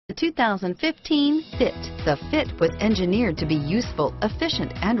The 2015 Fit. The Fit was engineered to be useful,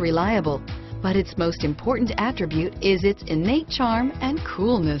 efficient, and reliable, but its most important attribute is its innate charm and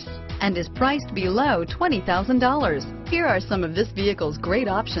coolness, and is priced below $20,000. Here are some of this vehicle's great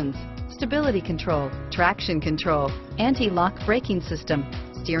options: stability control, traction control, anti-lock braking system,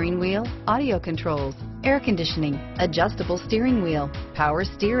 steering wheel audio controls, air conditioning, adjustable steering wheel, power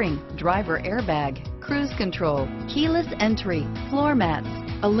steering, driver airbag, cruise control, keyless entry, floor mats,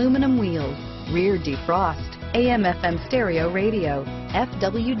 aluminum wheels, rear defrost, AM/FM stereo radio,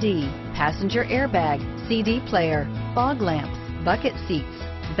 FWD, passenger airbag, CD player, fog lamps, bucket seats,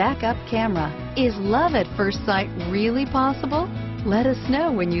 backup camera. Is love at first sight really possible? Let us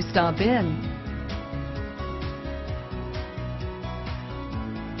know when you stop in.